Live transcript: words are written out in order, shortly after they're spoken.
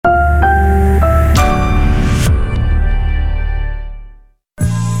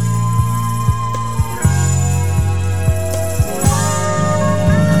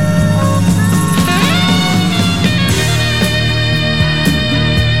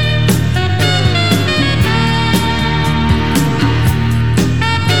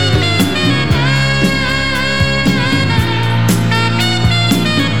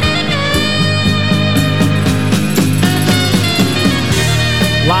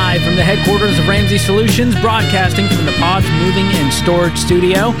Live from the headquarters of Ramsey Solutions, broadcasting from the Pods Moving and Storage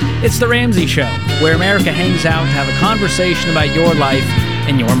Studio. It's The Ramsey Show, where America hangs out to have a conversation about your life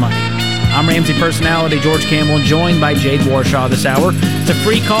and your money. I'm Ramsey personality George Campbell, joined by Jade Warshaw this hour. It's a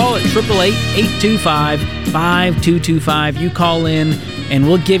free call at 888-825-5225. You call in, and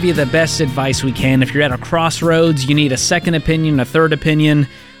we'll give you the best advice we can. If you're at a crossroads, you need a second opinion, a third opinion,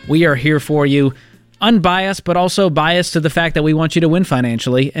 we are here for you. Unbiased, but also biased to the fact that we want you to win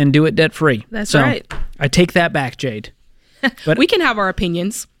financially and do it debt-free. That's right. I take that back, Jade. But we can have our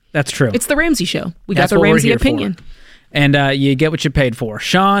opinions. That's true. It's the Ramsey Show. We got the Ramsey opinion. And you get what you paid for.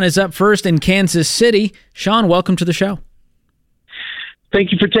 Sean is up first in Kansas City. Sean, welcome to the show.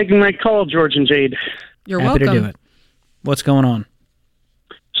 Thank you for taking my call, George and Jade. You're Happy welcome. to do it. What's going on?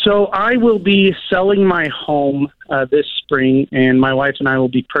 So I will be selling my home this spring, and my wife and I will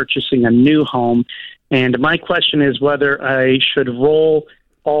be purchasing a new home. And my question is whether I should roll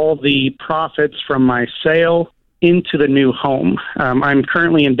all the profits from my sale into the new home. I'm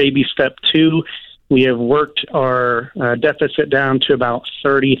currently in baby step 2. We have worked our deficit down to about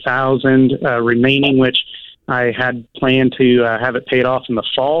 $30,000 remaining, which I had planned to have it paid off in the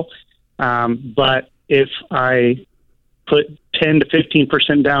fall. But if I put 10 to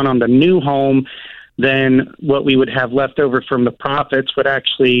 15% down on the new home, then what we would have left over from the profits would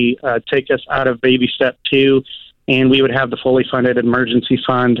actually take us out of baby step 2, and we would have the fully funded emergency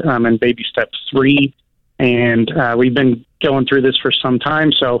fund in baby step 3. And we've been going through this for some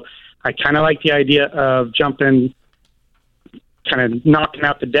time, so I kind of like the idea of jumping, kind of knocking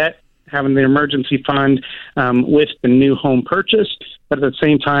out the debt, having the emergency fund with the new home purchase. But at the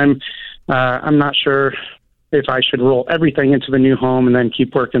same time, I'm not sure if I should roll everything into the new home and then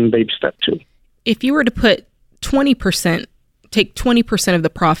keep working baby step 2. If you were to put 20%, take 20% of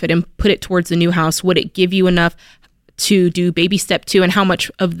the profit and put it towards the new house, would it give you enough to do baby step 2? And how much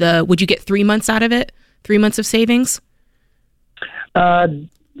of would you get 3 months out of it? 3 months of savings?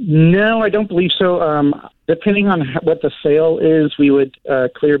 No, I don't believe so. Depending on what the sale is, we would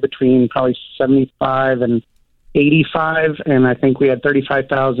clear between probably 75 and 85. And I think we had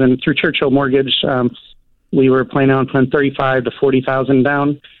 35,000 through Churchill Mortgage. We were planning on putting 35 to 40,000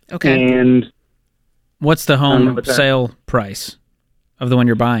 down. Okay. And what's the home sale price of the one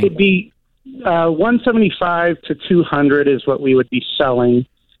you're buying? It'd be 175 to 200 is what we would be selling,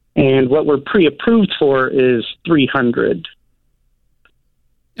 and what we're pre-approved for is 300.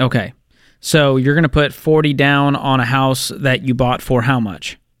 Okay, so you're going to put 40 down on a house that you bought for how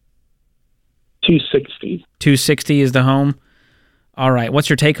much? 260. 260 is the home. All right. What's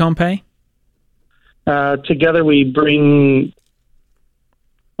your take-home pay? Together we bring.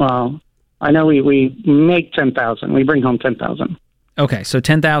 Well, I know we make 10,000. We bring home 10,000. Okay, so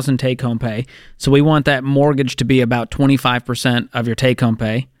 10,000 take-home pay. So we want that mortgage to be about 25% of your take-home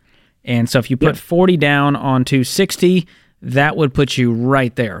pay. And so if you put 40 down on 260, that would put you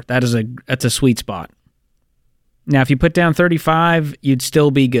right there. That's a sweet spot. Now, if you put down 35, you'd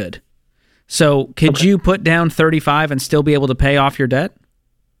still be good. So could you put down 35 and still be able to pay off your debt?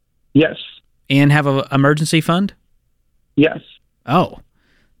 Yes. And have an emergency fund? Yes. Oh.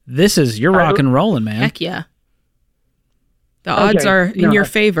 You're rock and rolling, man. Heck yeah. The odds are in your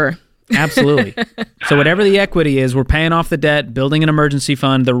favor. Absolutely. So whatever the equity is, we're paying off the debt, building an emergency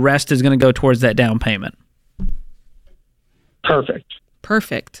fund. The rest is going to go towards that down payment.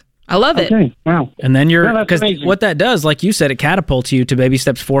 Perfect. I love it. Okay. Wow. And then because what that does, like you said, it catapults you to baby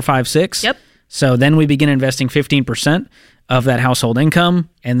steps 4, 5, 6. Yep. So then we begin investing 15% of that household income,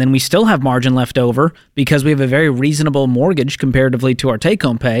 and then we still have margin left over because we have a very reasonable mortgage comparatively to our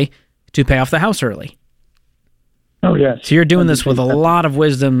take-home pay to pay off the house early. Oh, yes. So you're doing this with a lot of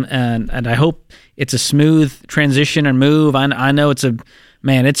wisdom, and I hope it's a smooth transition and move. I know it's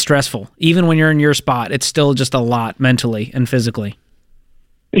stressful. Even when you're in your spot, it's still just a lot mentally and physically.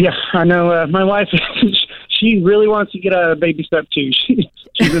 Yeah, I know. My wife, she really wants to get out of baby step 2. She's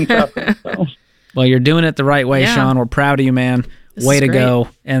been suffering, so. Well, you're doing it the right way, Yeah. Sean. We're proud of you, man. Way to go.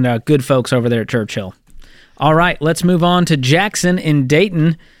 And good folks over there at Churchill. All right, let's move on to Jackson in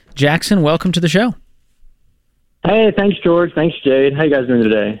Dayton. Jackson, welcome to the show. Hey, thanks, George. Thanks, Jade. How you guys doing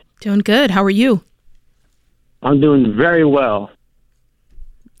today? Doing good. How are you? I'm doing very well.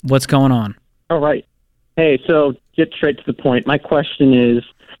 What's going on? All right. Hey, so get straight to the point. My question is,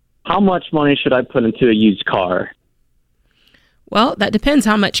 how much money should I put into a used car? Well, that depends.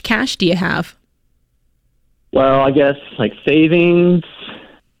 How much cash do you have? Well, I guess like savings,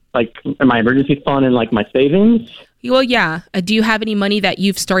 like my emergency fund and like my savings. Well, yeah. Do you have any money that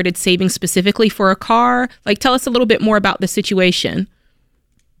you've started saving specifically for a car? Like, tell us a little bit more about the situation.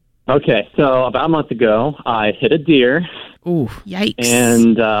 Okay, so about a month ago, I hit a deer. Ooh. Yikes.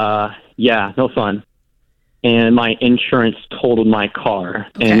 And, no fun. And my insurance totaled my car,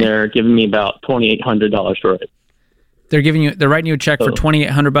 Okay. and they're giving me about $2,800 for it. They're writing you a check for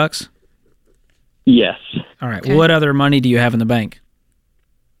 $2,800? Yes. All right. Okay. What other money do you have in the bank?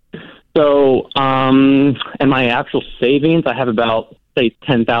 So, in my actual savings, I have about, say,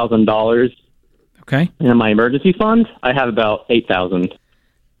 $10,000. Okay. And in my emergency fund, I have about $8,000.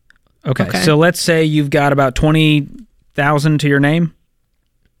 Okay. So let's say you've got about $20,000 to your name.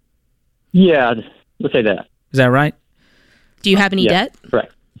 Yeah, let's say that. Is that right? Do you have any debt?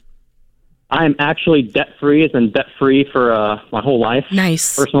 Correct. I'm actually debt-free, as in debt-free for my whole life.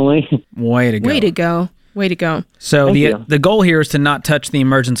 Nice. Personally. Way to go. Way to go. Way to go. So Thank you. the goal here is to not touch the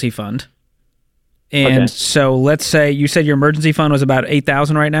emergency fund. And Okay. so let's say you said your emergency fund was about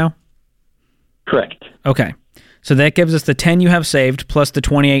 $8,000 right now? Correct. Okay. So that gives us the 10 you have saved plus the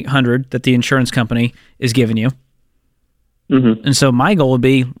 $2,800 that the insurance company is giving you. Mm-hmm. And so my goal would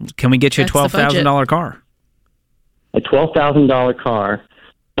be, can we get you a That's the budget. $12,000 car? A $12,000 car.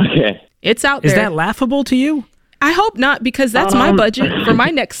 Okay. It's out Is there. that laughable to you? I hope not, because that's my budget for my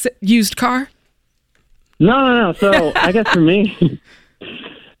next used car. No. So I guess for me,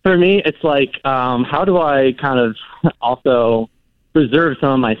 it's like, how do I kind of also preserve some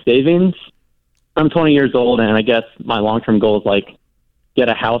of my savings? I'm 20 years old, and I guess my long-term goal is like get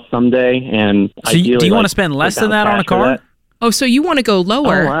a house someday. And So do you want to spend less than that on a car? Oh, so you want to go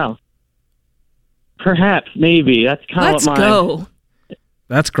lower? Oh, wow. Perhaps, maybe. That's kind of Let's what my... go.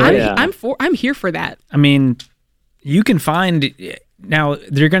 That's great. Yeah. I'm here for that. I mean, you can find now.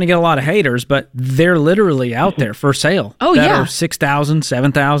 You're going to get a lot of haters, but they're literally out there for sale. Oh, that yeah. are 6,000,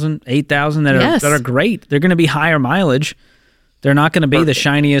 7,000, 8,000 Yes. that are great. They're going to be higher mileage. They're not going to be the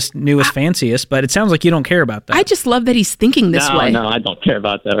shiniest, newest, fanciest. But it sounds like you don't care about that. I just love that he's thinking this way. No, I don't care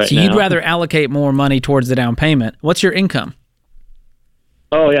about that right So now. you'd rather allocate more money towards the down payment. What's your income?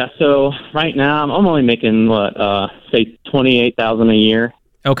 Oh, yeah. So right now, I'm only making, say $28,000 a year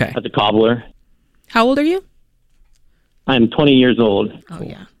Okay. as a cobbler. How old are you? I'm 20 years old. Oh,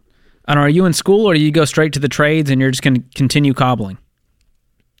 yeah. And are you in school, or do you go straight to the trades and you're just going to continue cobbling?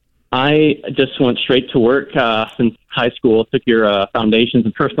 I just went straight to work since high school. Took your foundations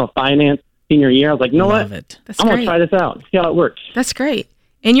in personal finance senior year. I was like, you know Love what? it. That's I'm going great. to try this out. See how it works. That's great.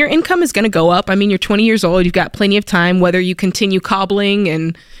 And your income is going to go up. I mean, you're 20 years old. You've got plenty of time, whether you continue cobbling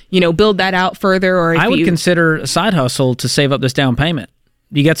and, build that out further, or if I would you... consider a side hustle to save up this down payment.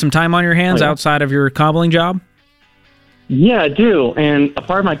 You got some time on your hands Oh, yeah. outside of your cobbling job? Yeah, I do. And a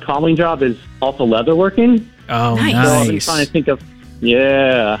part of my cobbling job is also leather working. Oh, Nice. So I've been nice. trying to think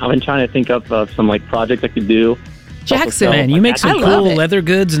of, some like projects I could do. Jackson. Man, you make some I love cool it. leather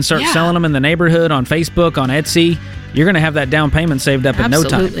goods and start Yeah. selling them in the neighborhood on Facebook, on Etsy. You're going to have that down payment saved up in no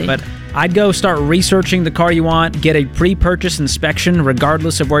Absolutely. time. But I'd go start researching the car you want, get a pre-purchase inspection,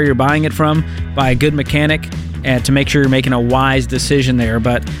 regardless of where you're buying it from, by a good mechanic, and to make sure you're making a wise decision there.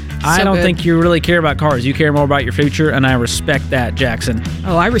 But I So don't good. think you really care about cars. You care more about your future, and I respect that, Jackson.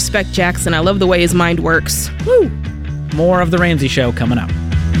 Oh, I respect Jackson. I love the way his mind works. Woo! More of The Ramsey Show coming up.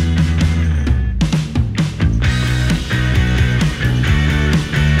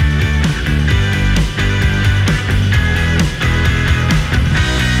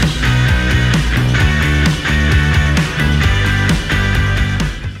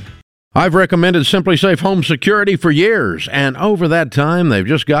 I've recommended Simply Safe Home Security for years, and over that time, they've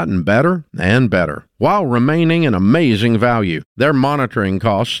just gotten better and better, while remaining an amazing value. Their monitoring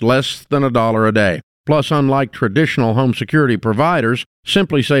costs less than $1 a day. Plus, unlike traditional home security providers,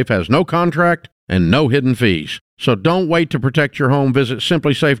 Simply Safe has no contract and no hidden fees. So don't wait to protect your home. Visit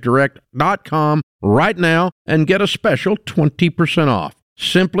simplysafedirect.com right now and get a special 20% off.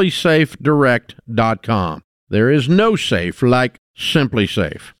 simplysafedirect.com. There is no safe like Simply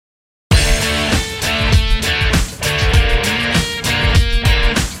Safe.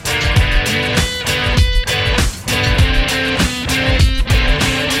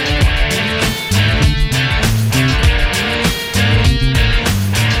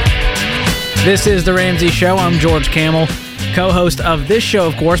 This is The Ramsey Show. I'm George Camel, co-host of this show,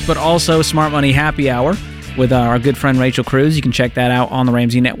 of course, but also Smart Money Happy Hour with our good friend Rachel Cruz. You can check that out on the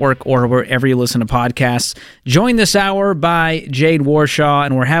Ramsey Network or wherever you listen to podcasts. Joined this hour by Jade Warshaw,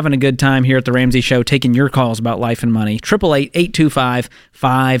 and we're having a good time here at The Ramsey Show, taking your calls about life and money.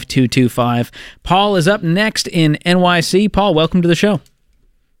 888-825-5225. Paul is up next in NYC. Paul, welcome to the show.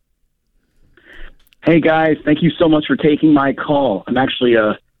 Hey, guys. Thank you so much for taking my call. I'm actually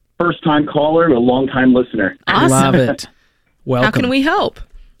a first-time caller, a long-time listener. Awesome. Love it. Welcome. How can we help?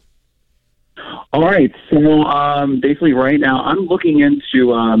 All right. So basically right now I'm looking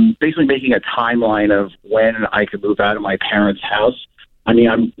into basically making a timeline of when I could move out of my parents' house. I mean,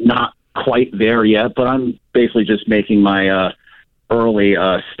 I'm not quite there yet, but I'm basically just making my early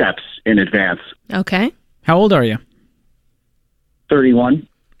steps in advance. Okay. How old are you? 31.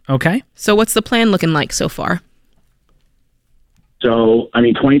 Okay. So what's the plan looking like so far? So, I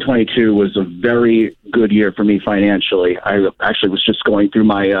mean, 2022 was a very good year for me financially. I actually was just going through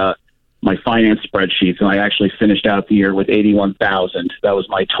my my finance spreadsheets, and I actually finished out the year with $81,000. That was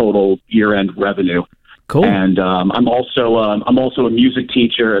my total year-end revenue. Cool. And I'm also a music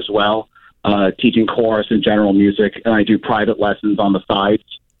teacher as well, teaching chorus and general music, and I do private lessons on the side.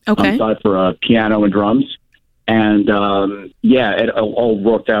 Okay. On the side for piano and drums. And it all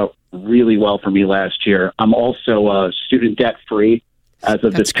worked out really well for me last year. I'm also student debt free as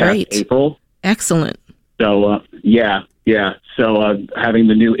of this past April. Excellent. So So having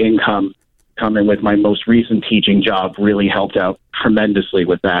the new income come in with my most recent teaching job really helped out tremendously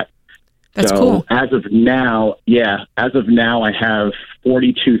with that. That's cool. As of now, I have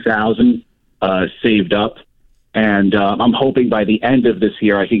 42,000 saved up, and I'm hoping by the end of this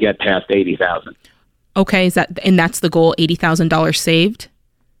year I can get past 80,000. Okay, that's the goal, $80,000 saved?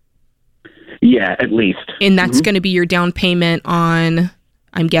 Yeah, at least. And that's going to be your down payment on,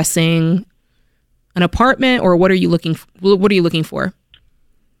 I'm guessing, an apartment, or what are you looking for?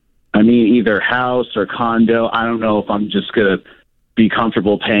 I mean, either house or condo. I don't know if I'm just going to be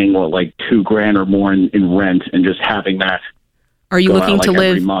comfortable paying like $2,000 or more in rent and just having that. Are you looking to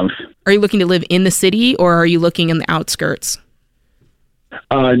live every month. Are you looking to live in the city, or are you looking in the outskirts?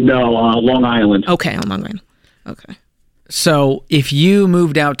 No, Long Island. Okay, on Long Island. Okay. So if you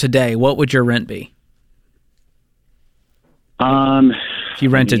moved out today, what would your rent be? If you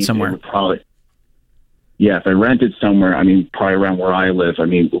rented somewhere. Probably. Yeah, if I rented somewhere, I mean, probably around where I live, I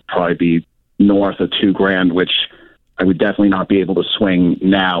mean, it would probably be north of $2,000, which I would definitely not be able to swing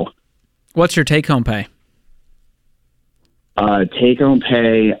now. What's your take-home pay? Take-home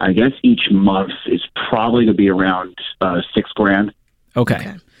pay, I guess each month is probably going to be around $6,000.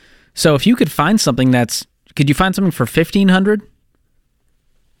 Okay. So if you could find something could you find something for $1,500?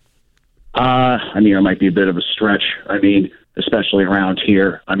 I mean, it might be a bit of a stretch. I mean, especially around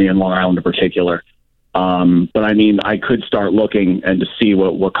here. I mean, in Long Island in particular. But I mean, I could start looking and to see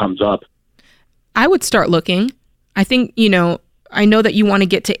what comes up. I would start looking. I think, I know that you want to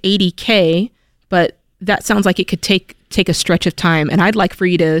get to 80K, but that sounds like it could take a stretch of time. And I'd like for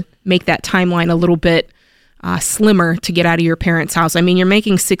you to make that timeline a little bit slimmer to get out of your parents' house. I mean, you're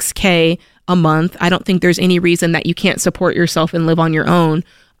making $6K a month. I don't think there's any reason that you can't support yourself and live on your own.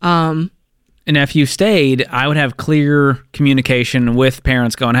 And if you stayed, I would have clear communication with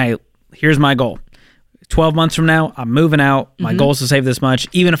parents going, hey, here's my goal. 12 months from now, I'm moving out. My goal is to save this much.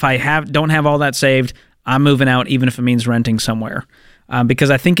 Even if I don't have all that saved, I'm moving out, even if it means renting somewhere. Because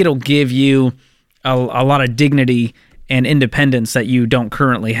I think it'll give you a lot of dignity and independence that you don't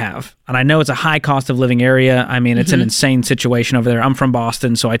currently have. And I know it's a high cost of living area. I mean, it's an insane situation over there. I'm from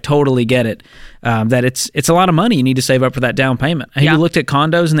Boston, so I totally get it. That it's a lot of money you need to save up for that down payment. Have you looked at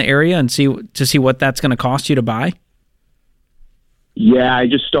condos in the area and see what that's going to cost you to buy? Yeah, I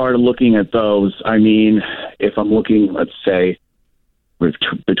just started looking at those. I mean, if I'm looking, let's say,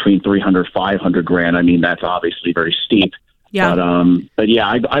 between $300,000, $500,000, I mean, that's obviously very steep. Yeah. But yeah,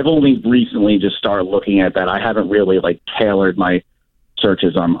 I've only recently just started looking at that. I haven't really tailored my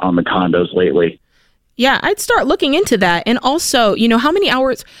searches on the condos lately. Yeah, I'd start looking into that. And also, how many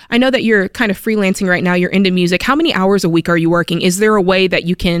hours, I know that you're kind of freelancing right now, you're into music. How many hours a week are you working? Is there a way that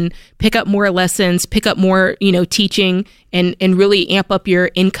you can pick up more lessons, pick up more, teaching and really amp up your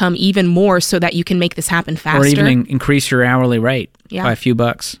income even more so that you can make this happen faster? Or even increase your hourly rate by a few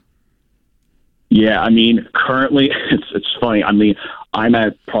bucks. Yeah, I mean, currently, it's funny. I mean, I'm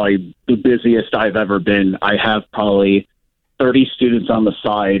at probably the busiest I've ever been. I have probably 30 students on the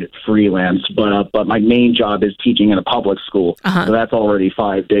side freelance, but my main job is teaching in a public school. So that's already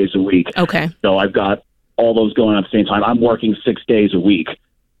 5 days a week. Okay. So I've got all those going on at the same time. I'm working 6 days a week.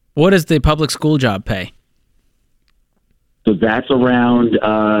 What does the public school job pay? So that's around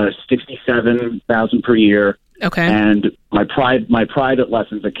 $67,000 per year. Okay. And my private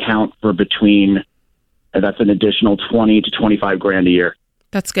lessons account for between, that's an additional $20,000 to $25,000 a year.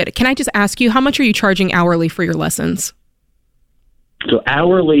 That's good. Can I just ask you, how much are you charging hourly for your lessons? So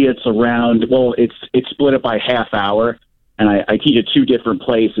hourly, it's around, it's split up by half hour, and I teach at two different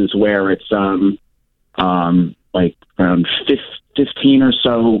places where it's around 15 or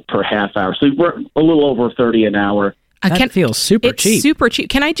so per half hour. So we're a little over 30 an hour. That feels super cheap. It's super cheap.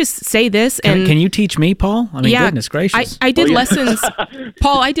 Can I just say this? Can you teach me, Paul? I mean, goodness gracious. I did lessons.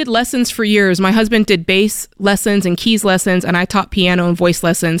 Paul, I did lessons for years. My husband did bass lessons and keys lessons, and I taught piano and voice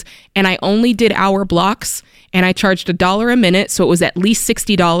lessons. And I only did hour blocks, and I charged $1 a minute, so it was at least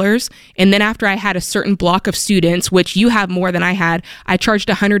 $60. And then after I had a certain block of students, which you have more than I had, I charged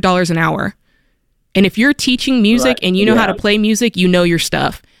 $100 an hour. And if you're teaching music and you know how to play music, you know your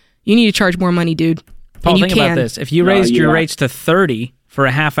stuff. You need to charge more money, dude. Paul, think about this. If you raised your rates to 30 for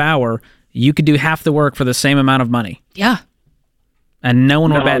a half hour, you could do half the work for the same amount of money. Yeah. And no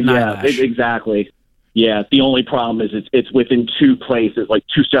one would bat an eyelash. Exactly. Yeah, the only problem is it's within two places, like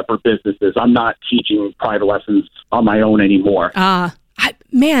two separate businesses. I'm not teaching private lessons on my own anymore. I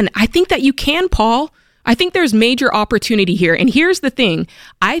think that you can, Paul. I think there's major opportunity here. And here's the thing.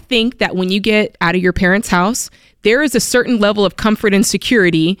 I think that when you get out of your parents' house, there is a certain level of comfort and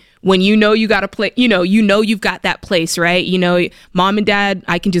security when you know you got to play, you've got that place, right? You know, mom and dad,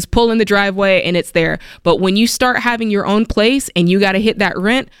 I can just pull in the driveway and it's there. But when you start having your own place and you got to hit that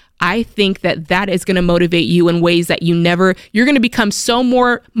rent, I think that is going to motivate you in ways that you're going to become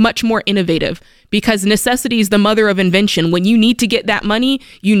much more innovative, because necessity is the mother of invention. When you need to get that money,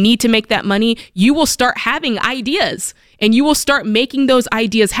 you need to make that money, you will start having ideas and you will start making those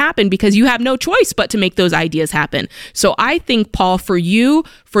ideas happen because you have no choice but to make those ideas happen. So I think, Paul, for you,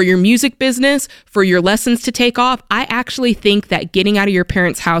 for your music business, for your lessons to take off, I actually think that getting out of your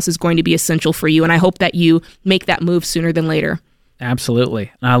parents' house is going to be essential for you. And I hope that you make that move sooner than later.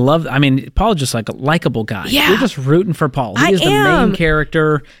 Absolutely. And Paul's just like a likable guy. Yeah. We're just rooting for Paul. He is the main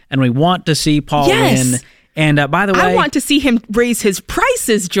character, and we want to see Paul win. And by the way, I want to see him raise his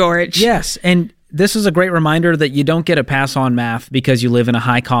prices, George. Yes. And this is a great reminder that you don't get a pass on math because you live in a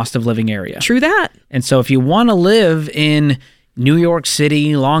high cost of living area. True that. And so if you want to live in New York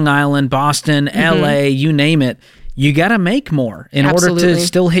City, Long Island, Boston, LA, you name it, you got to make more in order to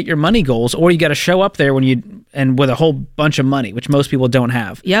still hit your money goals, or you got to show up there with a whole bunch of money, which most people don't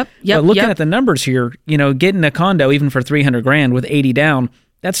have. Yep. But looking at the numbers here, getting a condo even for $300,000 with 80 down,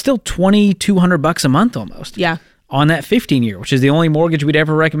 that's still $2,200 a month almost. Yeah. On that 15-year, which is the only mortgage we'd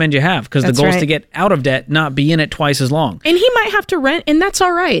ever recommend you have, because the goal is to get out of debt, not be in it twice as long. And he might have to rent, and that's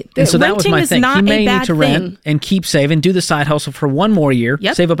all right. And so that was my thing. He may need to rent thing. and keep saving, do the side hustle for one more year,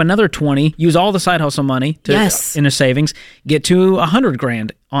 save up another 20, use all the side hustle money in a savings, get to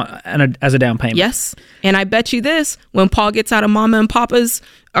 $100,000 as a down payment. Yes, and I bet you this: when Paul gets out of Mama and Papa's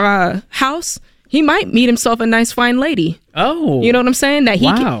house, he might meet himself a nice, fine lady. Oh, you know what I'm saying? That he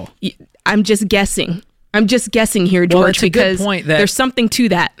wow. I'm just guessing. Here, George, because there's something to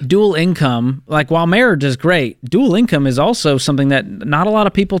that. Dual income, like while marriage is great, dual income is also something that not a lot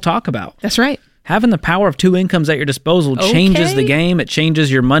of people talk about. That's right. Having the power of two incomes at your disposal changes the game. It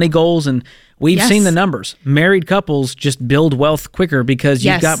changes your money goals, and we've seen the numbers. Married couples just build wealth quicker because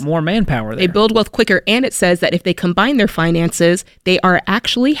you've got more manpower there. They build wealth quicker, and it says that if they combine their finances, they are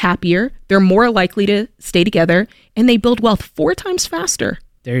actually happier, they're more likely to stay together, and they build wealth 4 times faster.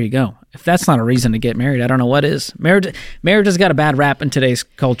 There you go. If that's not a reason to get married, I don't know what is. Marriage has got a bad rap in today's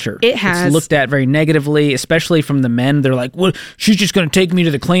culture. It has. It's looked at very negatively, especially from the men. They're like, well, she's just going to take me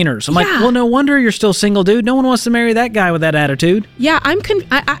to the cleaners. I'm like, well, no wonder you're still single, dude. No one wants to marry that guy with that attitude. Yeah, I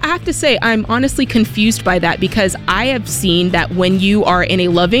have to say, I'm honestly confused by that, because I have seen that when you are in a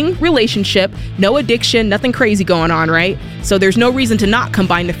loving relationship, no addiction, nothing crazy going on, right? So there's no reason to not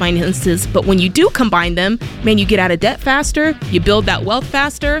combine the finances. But when you do combine them, man, you get out of debt faster, you build that wealth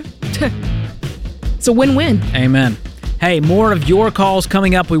faster. It's a win-win. Amen. Hey, more of your calls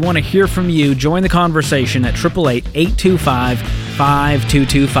coming up. We want to hear from you. Join the conversation at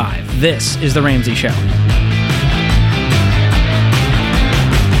 888-825-5225. This is The Ramsey Show.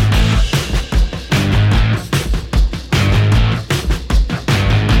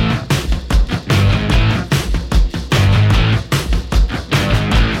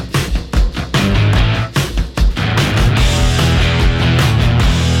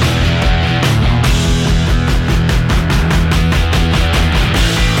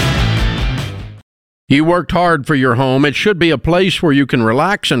 You worked hard for your home. It should be a place where you can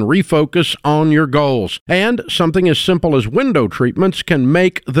relax and refocus on your goals. And something as simple as window treatments can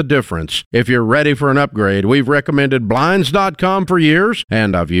make the difference. If you're ready for an upgrade, we've recommended Blinds.com for years,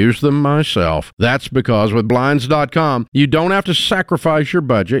 and I've used them myself. That's because with Blinds.com, you don't have to sacrifice your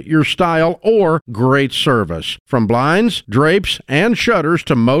budget, your style, or great service. From blinds, drapes, and shutters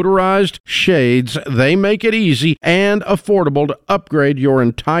to motorized shades, they make it easy and affordable to upgrade your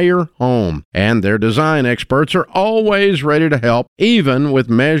entire home. And they're designed design experts are always ready to help, even with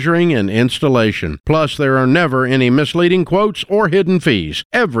measuring and installation. Plus, there are never any misleading quotes or hidden fees.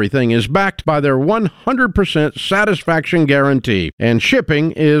 Everything is backed by their 100% satisfaction guarantee, and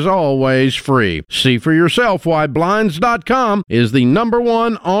shipping is always free. See for yourself why Blinds.com is the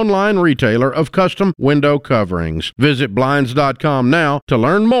 #1 online retailer of custom window coverings. Visit Blinds.com now to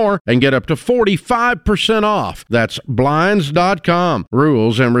learn more and get up to 45% off. That's Blinds.com.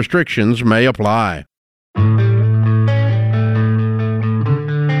 Rules and restrictions may apply.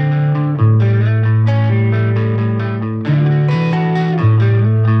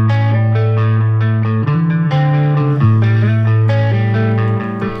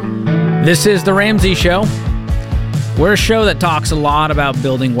 This is The Ramsey Show. We're a show that talks a lot about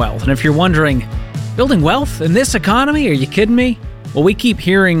building wealth. And if you're wondering, building wealth in this economy? Are you kidding me? Well, we keep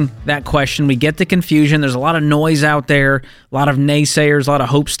hearing that question. We get the confusion. There's a lot of noise out there, a lot of naysayers, a lot of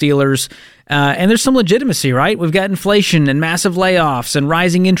hope stealers. And there's some legitimacy, right? We've got inflation and massive layoffs and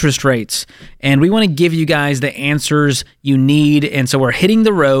rising interest rates. And we want to give you guys the answers you need. And so we're hitting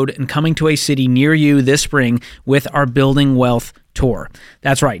the road and coming to a city near you this spring with our Building Wealth tour.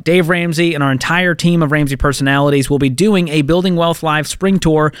 That's right. Dave Ramsey and our entire team of Ramsey personalities will be doing a Building Wealth Live spring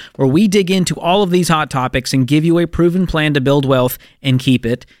tour where we dig into all of these hot topics and give you a proven plan to build wealth and keep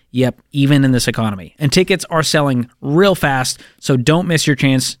it. Yep, even in this economy. And tickets are selling real fast, so don't miss your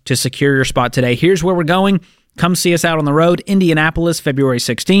chance to secure your spot today. Here's where we're going. Come see us out on the road. Indianapolis, February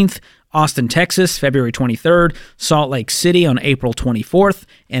 16th. Austin, Texas, February 23rd. Salt Lake City on April 24th.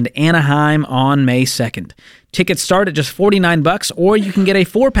 And Anaheim on May 2nd. Tickets start at just $49, or you can get a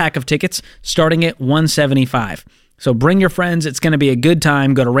 4-pack of tickets starting at $175. So bring your friends. It's going to be a good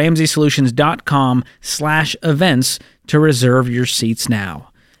time. Go to RamseySolutions.com/events to reserve your seats now.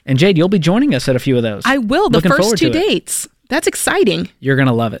 And Jade, you'll be joining us at a few of those. I will. The first 2 dates. That's exciting. You're going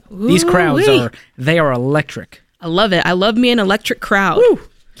to love it. These crowds are electric. I love it. I love me an electric crowd. Woo.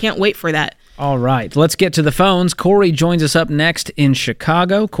 Can't wait for that. All right. Let's get to the phones. Corey joins us up next in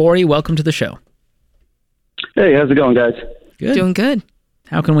Chicago. Corey, welcome to the show. Hey, how's it going, guys? Good. Doing good.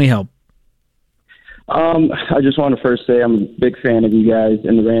 How can we help? I just want to first say I'm a big fan of you guys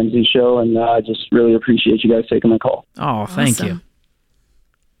and the Ramsey Show, and I just really appreciate you guys taking my call. Oh, thank you.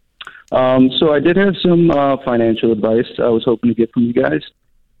 So I did have some financial advice I was hoping to get from you guys.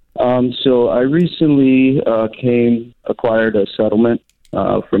 So I recently acquired a settlement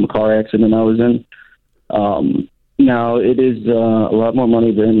from a car accident I was in. Now, it is a lot more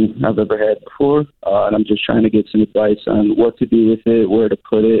money than I've ever had before, and I'm just trying to get some advice on what to do with it, where to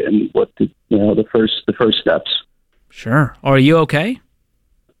put it, and what to, the first steps. Sure. Are you okay?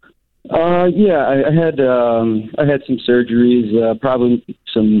 Yeah, I had some surgeries, probably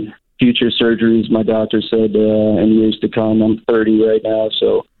some future surgeries. My doctor said in years to come. I'm 30 right now,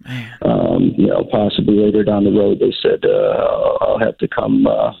 so possibly later down the road, they said I'll have to come.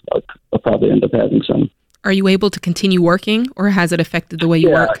 I'll probably end up having some. Are you able to continue working, or has it affected the way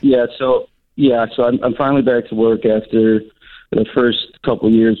you work? So I'm finally back to work after the first couple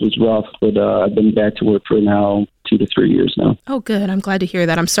of years was rough, but I've been back to work for now 2 to 3 years now. Oh, good. I'm glad to hear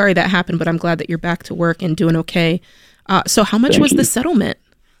that. I'm sorry that happened, but I'm glad that you're back to work and doing okay. So how much was the settlement?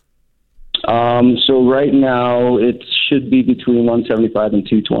 So right now it should be between $175 and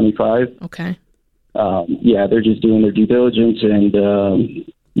 $225. Okay. They're just doing their due diligence, and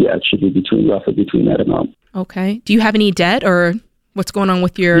it should be roughly between that amount. Okay. Do you have any debt, or what's going on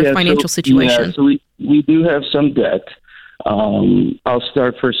with your financial situation? Yeah, so we do have some debt. I'll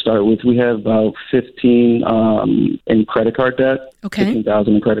start with, we have about 15 in credit card debt. Okay.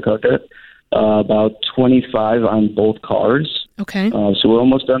 15,000 in credit card debt. About 25 on both cars. Okay. So we're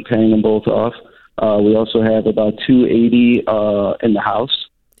almost done paying them both off. We also have about 280 in the house.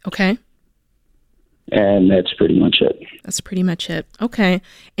 Okay. And that's pretty much it. Okay.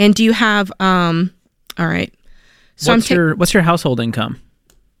 And do you have, all right. So what's your household income?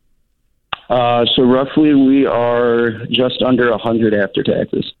 So roughly we are just under 100 after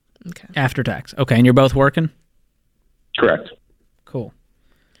taxes. Okay. After tax. Okay. And you're both working? Correct. Cool.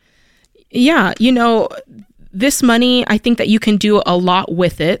 Yeah. This money, I think that you can do a lot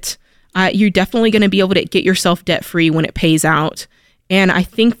with it. You're definitely going to be able to get yourself debt free when it pays out. And I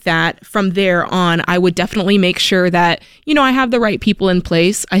think that from there on, I would definitely make sure that, I have the right people in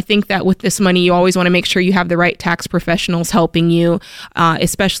place. I think that with this money, you always want to make sure you have the right tax professionals helping you,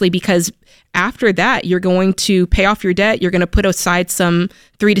 especially because after that, you're going to pay off your debt. You're going to put aside some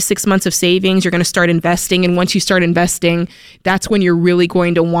 3 to 6 months of savings. You're going to start investing. And once you start investing, that's when you're really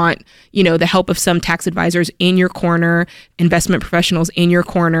going to want, the help of some tax advisors in your corner, investment professionals in your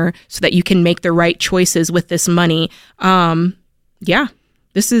corner, so that you can make the right choices with this money.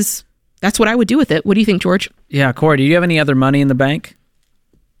 This is that's what I would do with it. What do you think, George? Yeah, Corey, do you have any other money in the bank?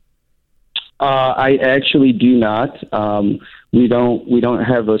 I actually do not. We don't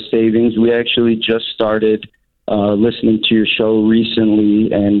have a savings. We actually just started listening to your show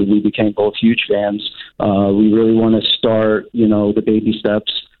recently, and we became both huge fans. We really want to start, the baby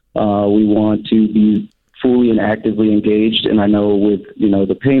steps. We want to be fully and actively engaged. And I know with,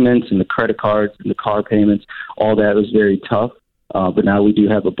 the payments and the credit cards and the car payments, all that was very tough. But now we do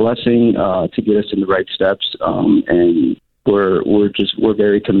have a blessing to get us in the right steps. And we're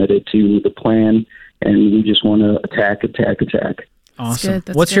very committed to the plan, and we just want to attack. Awesome.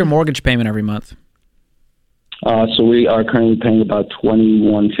 What's your mortgage payment every month? So we are currently paying about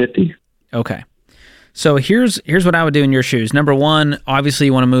 $2,150. Okay. So here's what I would do in your shoes. Number one, obviously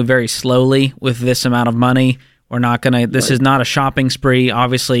you want to move very slowly with this amount of money. We're not going to, this is not a shopping spree.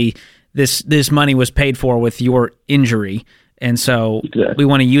 Obviously this money was paid for with your injury. And so we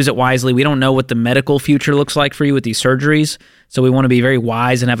want to use it wisely. We don't know what the medical future looks like for you with these surgeries. So we want to be very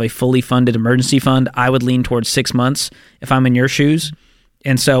wise and have a fully funded emergency fund. I would lean towards 6 months if I'm in your shoes.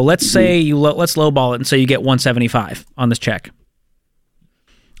 And so let's say let's lowball it and say you get $175 on this check.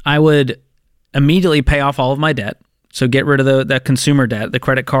 I would immediately pay off all of my debt. So get rid of the consumer debt, the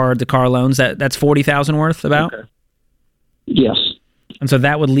credit card, the car loans. That's $40,000 worth about. Okay. Yes. And so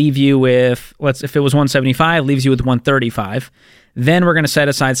that would leave you with, if it was $175, leaves you with $135. Then we're going to set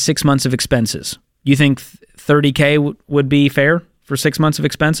aside 6 months of expenses. You think $30K would be fair for 6 months of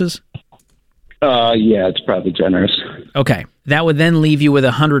expenses? Yeah, it's probably generous. Okay. That would then leave you with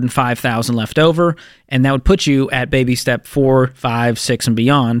 $105,000 left over, and that would put you at baby step 4, 5, 6, and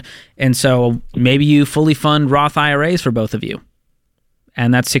beyond. And so maybe you fully fund Roth IRAs for both of you.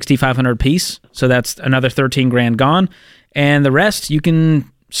 And that's $6,500 apiece. So that's another $13,000 gone. And the rest you can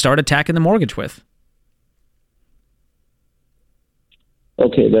start attacking the mortgage with.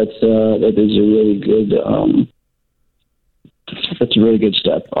 Okay, that is a really good that's a really good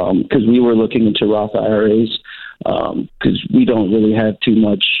step, because we were looking into Roth IRAs, because we don't really have too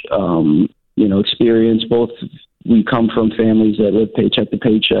much experience. Both we come from families that live paycheck to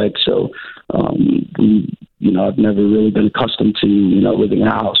paycheck, so I've never really been accustomed to living in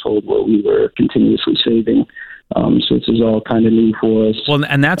a household where we were continuously saving. So this is all kind of new for us. Well,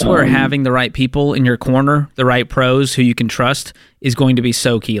 and that's where having the right people in your corner, the right pros who you can trust, is going to be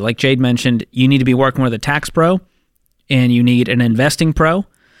so key. Like Jade mentioned, you need to be working with a tax pro, and you need an investing pro,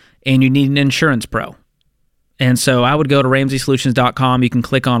 and you need an insurance pro. And so I would go to RamseySolutions.com. You can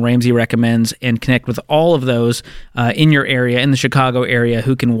click on Ramsey Recommends and connect with all of those in your area, in the Chicago area,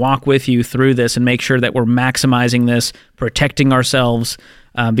 who can walk with you through this and make sure that we're maximizing this, protecting ourselves,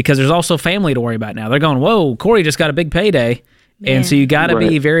 because there's also family to worry about now. They're going, whoa, Corey just got a big payday. Yeah. And so you got to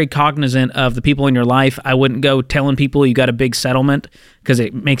be very cognizant of the people in your life. I wouldn't go telling people you got a big settlement, because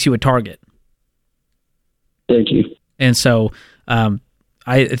it makes you a target. Thank you. And so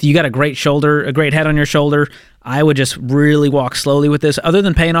if you got a great head on your shoulder, I would just really walk slowly with this. Other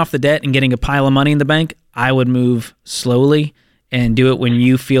than paying off the debt and getting a pile of money in the bank, I would move slowly and do it when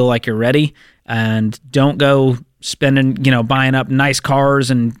you feel like you're ready. And don't go spending, buying up nice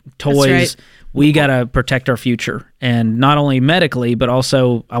cars and toys. That's right. We got to protect our future. And not only medically, but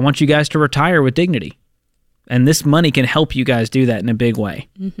also I want you guys to retire with dignity. And this money can help you guys do that in a big way.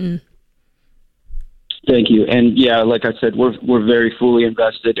 Mm-hmm. Thank you. And yeah, like I said, we're very fully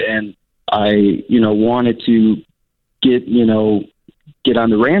invested, and I, wanted to get on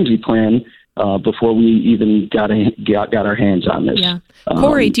the Ramsey plan before we even got our hands on this. Yeah.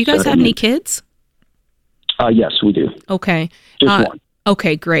 Corey, do you guys have any kids? Yes, we do. Okay. Just one.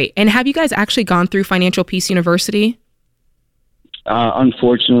 Okay, great. And have you guys actually gone through Financial Peace University?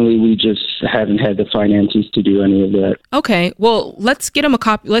 Unfortunately, we just haven't had the finances to do any of that. Okay, well, let's get him a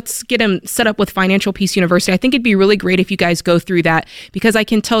copy. Let's get him set up with Financial Peace University. I think it'd be really great if you guys go through that, because I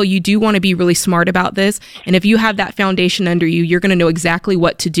can tell you do want to be really smart about this. And if you have that foundation under you, you're going to know exactly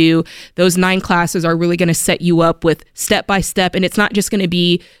what to do. Those 9 classes are really going to set you up with step by step. And it's not just going to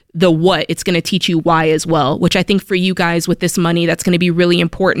be the what, it's going to teach you why as well, which I think for you guys with this money, that's going to be really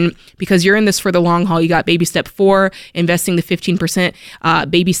important, because you're in this for the long haul. You got baby step 4, investing the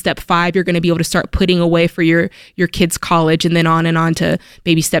 15%, baby step 5, you're going to be able to start putting away for your kids' college, and then on to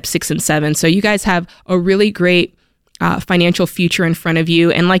baby step 6 and 7. So you guys have a really great financial future in front of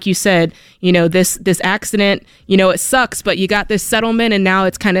you. And like you said, this accident, it sucks, but you got this settlement, and now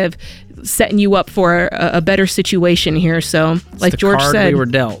it's kind of setting you up for a better situation here. So, like George card said, we were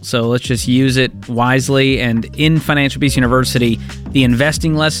dealt. So let's just use it wisely. And in Financial Peace University, the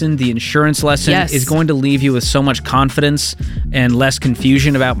investing lesson, the insurance lesson is going to leave you with so much confidence and less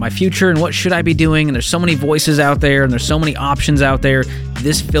confusion about my future and what should I be doing. And there's so many voices out there and there's so many options out there.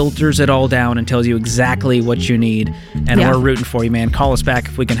 This filters it all down and tells you exactly what you need. And we're rooting for you, man. Call us back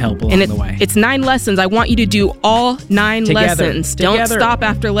if we can help along the way. It's 9 lessons. I want you to do all 9 lessons. Don't stop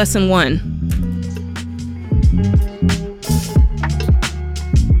after lesson 1.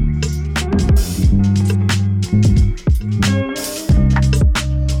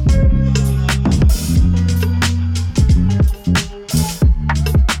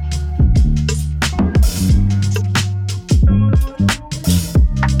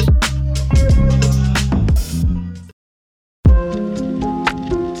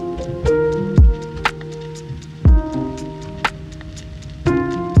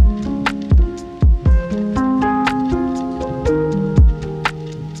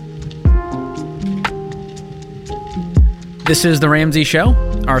 This is The Ramsey Show.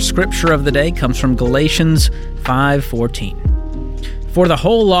 Our scripture of the day comes from Galatians 5:14. For the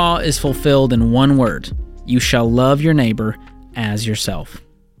whole law is fulfilled in one word: you shall love your neighbor as yourself.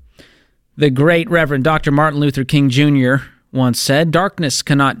 The great Reverend Dr. Martin Luther King Jr. once said, darkness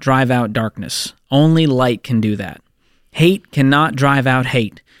cannot drive out darkness. Only light can do that. Hate cannot drive out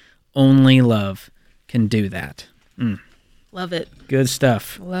hate. Only love can do that. Love it. Good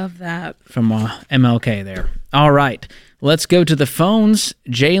stuff. Love that. From MLK there. All right. Let's go to the phones.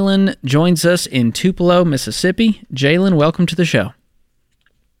 Jalen joins us in Tupelo, Mississippi. Jalen, welcome to the show.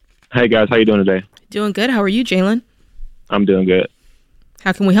 Hey, guys. How you doing today? Doing good. How are you, Jalen? I'm doing good.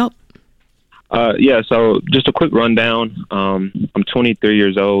 How can we help? So just a quick rundown. I'm 23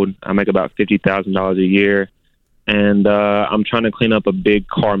 years old. I make about $50,000 a year, and I'm trying to clean up a big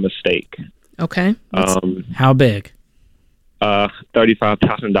car mistake. Okay. How big?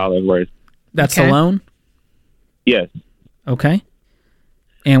 $35,000 worth. That's a loan? Yes. Okay.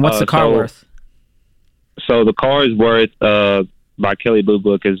 And what's the car worth? So the car is worth, by Kelly Blue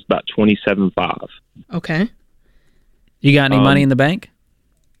Book, is about $27,500. Okay. You got any money in the bank?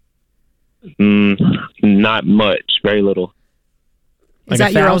 Not much. Very little. Like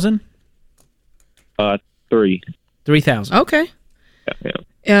 1,000? 3,000. Okay.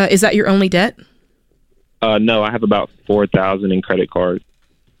 Yeah. Is that your only debt? No, I have about $4,000 in credit cards.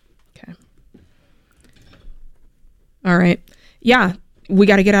 Okay. All right. Yeah, we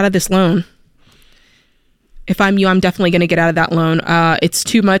got to get out of this loan. If I'm you, I'm definitely going to get out of that loan. It's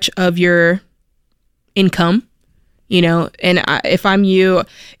too much of your income, and if I'm you,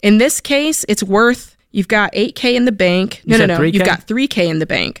 in this case, it's worth, you've got $8,000 in the bank. No, you've got $3,000 in the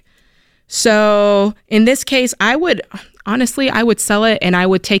bank. So in this case, I would sell it and I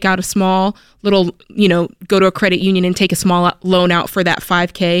would take out a small little, go to a credit union and take a small loan out for that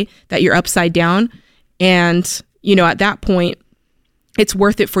 $5,000 that you're upside down. And, at that point, it's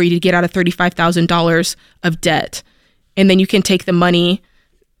worth it for you to get out of $35,000 of debt. And then you can take the money,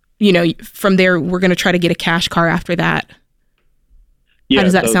 from there, we're going to try to get a cash car after that. Yeah, how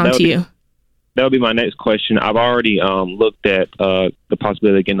does that sound to you? That would be my next question. I've already looked at the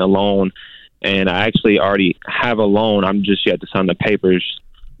possibility of getting a loan, and I actually already have a loan. I'm just yet to sign the papers.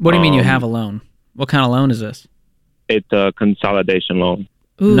 What do you mean you have a loan? What kind of loan is this? It's a consolidation loan.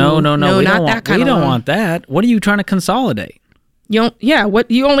 Ooh, no. We don't want that. What are you trying to consolidate? You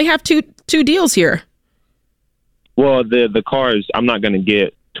only have two deals here. Well, the cars, I'm not going to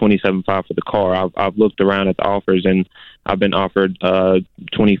get $27,500 for the car. I've looked around at the offers, and I've been offered $25,000,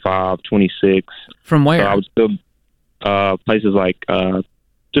 $26,000. From where? So I would still places like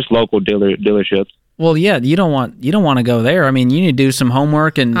just local dealerships. Well, yeah, you don't want to go there. I mean, you need to do some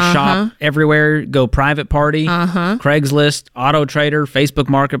homework and shop everywhere. Go private party, Craigslist, Auto Trader, Facebook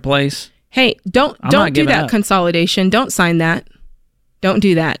Marketplace. Hey, don't do that consolidation. Don't sign that. Don't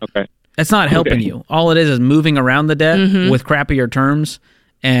do that. Okay. It's not helping you. All it is moving around the debt with crappier terms,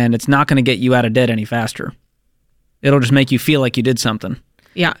 and it's not going to get you out of debt any faster. It'll just make you feel like you did something.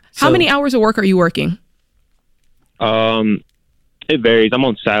 Yeah. How many hours of work are you working? It varies. I'm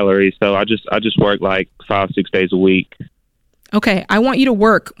on salary, so I just work like 5-6 days a week. Okay, I want you to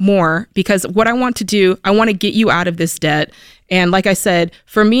work more because what I want to do, I want to get you out of this debt. And like I said,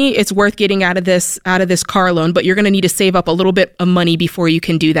 for me, it's worth getting out of this car loan, but you're going to need to save up a little bit of money before you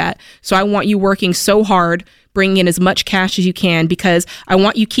can do that. So I want you working so hard, bringing in as much cash as you can because I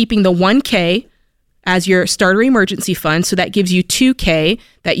want you keeping the $1,000 as your starter emergency fund. So that gives you $2,000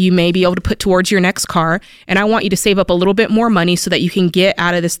 that you may be able to put towards your next car. And I want you to save up a little bit more money so that you can get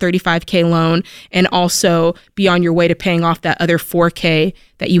out of this $35,000 loan and also be on your way to paying off that other $4,000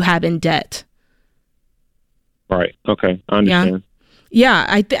 that you have in debt. Right. Okay. I understand. Yeah,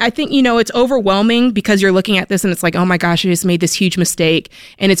 I think, it's overwhelming because you're looking at this and it's like, oh my gosh, I just made this huge mistake.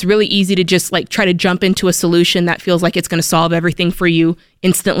 And it's really easy to just like try to jump into a solution that feels like it's going to solve everything for you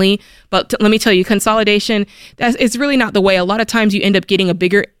instantly. But let me tell you, consolidation, it's really not the way. A lot of times you end up getting a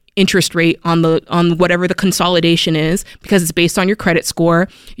bigger interest rate on whatever the consolidation is because it's based on your credit score.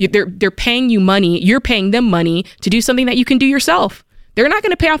 They're paying you money. You're paying them money to do something that you can do yourself. They're not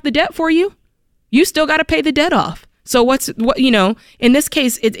going to pay off the debt for you. You still got to pay the debt off. So in this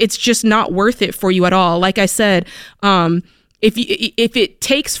case, it's just not worth it for you at all. Like I said, if it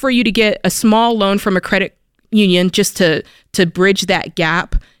takes for you to get a small loan from a credit union just to bridge that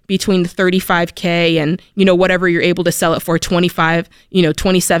gap between the $35,000 and, whatever you're able to sell it for, 25,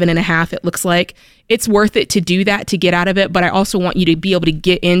 27 and a half, it looks like, it's worth it to do that to get out of it. But I also want you to be able to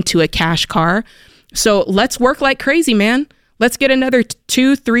get into a cash car. So let's work like crazy, man. Let's get another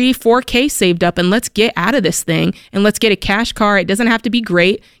 2, 3, 4K saved up and let's get out of this thing and let's get a cash car. It doesn't have to be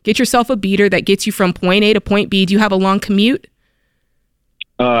great. Get yourself a beater that gets you from point A to point B. Do you have a long commute?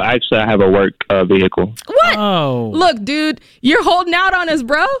 Actually, I have a work vehicle. What? Oh. Look, dude, you're holding out on us,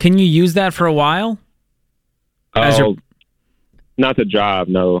 bro. Can you use that for a while? Not the job,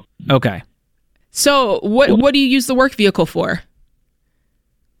 no. Okay. So what do you use the work vehicle for?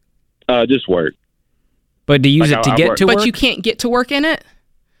 Just work. But do you use it to get to work? But you can't get to work in it?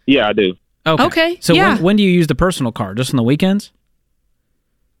 Yeah, I do. Okay. So yeah. when do you use the personal car? Just on the weekends?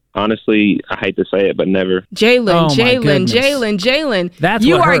 Honestly, I hate to say it, but never. Jalen. That's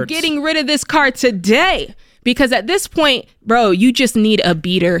you what are hurts. getting rid of this car today. Because at this point, bro, you just need a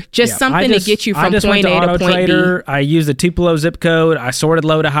beater. Something to get you from point A to point B. I used the Tupelo zip code. I sorted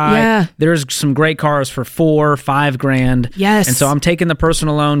low to high. Yeah. There's some great cars for $4,000, $5,000. Yes. And so I'm taking the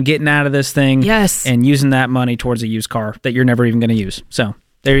personal loan, getting out of this thing. Yes. And using that money towards a used car that you're never even going to use. So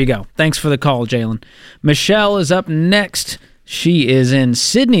there you go. Thanks for the call, Jalen. Michelle is up next. She is in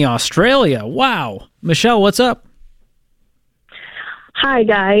Sydney, Australia. Wow. Michelle, what's up? Hi,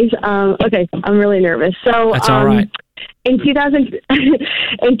 guys. Okay, I'm really nervous. So that's all right. In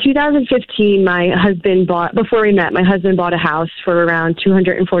 2015, my husband bought a house for around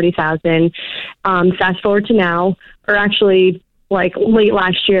 $240,000. Fast forward to now, or actually like late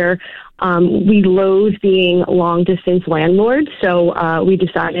last year, we loathe being long distance landlords. So we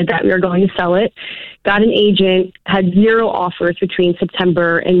decided that we were going to sell it. Got an agent, had 0 offers between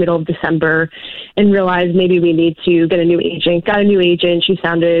September and middle of December, and realized maybe we need to get a new agent. Got a new agent. She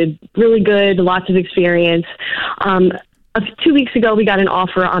sounded really good, lots of experience. 2 weeks ago, we got an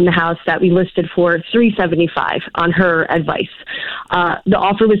offer on the house that we listed for $375 on her advice. The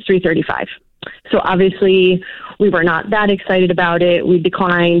offer was $335. So obviously, we were not that excited about it. We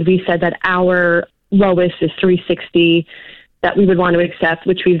declined. We said that our lowest is $360 that we would want to accept,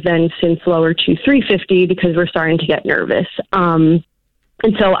 which we've then since lowered to $350 because we're starting to get nervous. And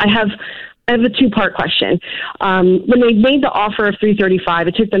so I have a 2-part question. When they made the offer of $335,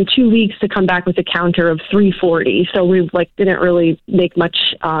 it took them 2 weeks to come back with a counter of $340. So we didn't really make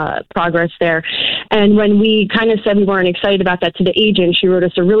much progress there. And when we kind of said we weren't excited about that to the agent, she wrote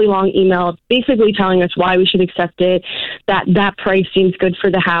us a really long email basically telling us why we should accept it, that price seems good for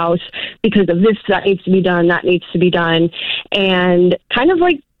the house because of this, that needs to be done, that needs to be done. And kind of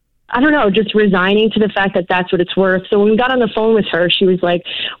like, I don't know, just resigning to the fact that that's what it's worth. So when we got on the phone with her, she was like,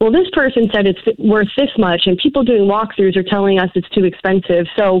 well, this person said it's worth this much, and people doing walkthroughs are telling us it's too expensive.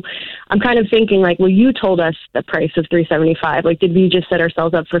 So I'm kind of thinking like, well, you told us the price of $375. Like, did we just set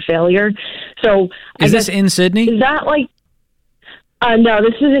ourselves up for failure? So is this in Sydney? Is that like, no,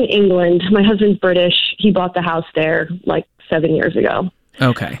 this is in England. My husband's British. He bought the house there like 7 years ago.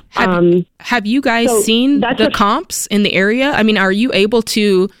 Okay. Have you guys seen the comps in the area? I mean, are you able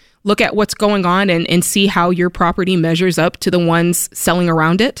to look at what's going on and see how your property measures up to the ones selling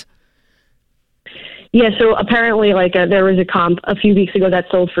around it? Yeah, so apparently there was a comp a few weeks ago that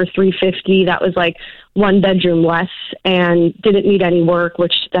sold for $350. That was like 1 bedroom less and didn't need any work,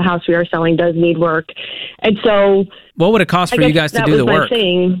 which the house we are selling does need work. And so what would it cost for you guys to do the work?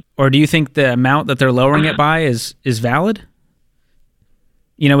 Or do you think the amount that they're lowering it by is valid?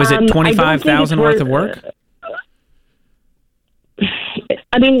 Is it $25,000 worth of work?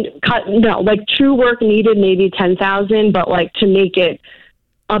 I mean, no, true work needed maybe $10,000, but to make it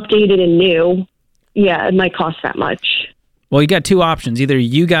updated and new, yeah, it might cost that much. Well, you got 2 options. Either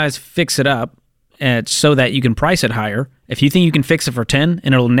you guys fix it up so that you can price it higher. If you think you can fix it for 10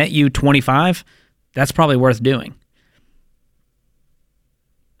 and it'll net you 25, that's probably worth doing.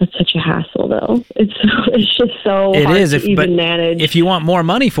 It's such a hassle, though. It's just so hard to even manage. If you want more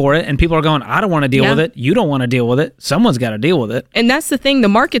money for it and people are going, I don't want to deal with it, you don't want to deal with it, someone's got to deal with it. And that's the thing. The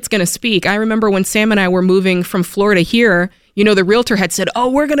market's going to speak. I remember when Sam and I were moving from Florida here, the realtor had said,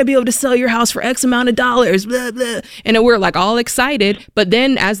 oh, we're going to be able to sell your house for X amount of dollars, blah, blah. And we're like all excited. But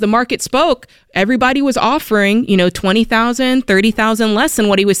then as the market spoke, everybody was offering, $20,000, $30,000 less than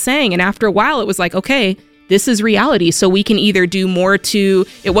what he was saying. And after a while, it was like, okay, this is reality. So we can either do more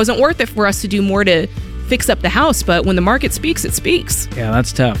it wasn't worth it for us to do more to fix up the house, but when the market speaks, it speaks. Yeah,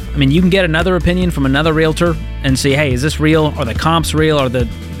 that's tough. I mean, you can get another opinion from another realtor and see, hey, is this real? Are the comps real? Are the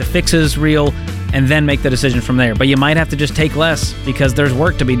fixes real? And then make the decision from there. But you might have to just take less because there's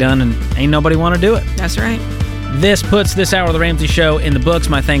work to be done and ain't nobody want to do it. That's right. This puts this hour of The Ramsey Show in the books.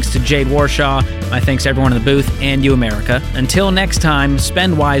 My thanks to Jade Warshaw. My thanks to everyone in the booth and you, America. Until next time,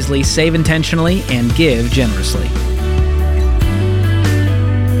 spend wisely, save intentionally, and give generously.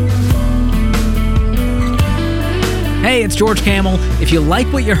 Hey, it's George Kamel. If you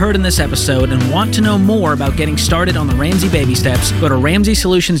like what you heard in this episode and want to know more about getting started on the Ramsey baby steps, go to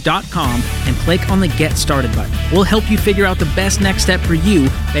RamseySolutions.com and click on the Get Started button. We'll help you figure out the best next step for you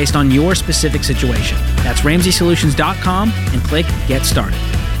based on your specific situation. That's RamseySolutions.com and click Get Started.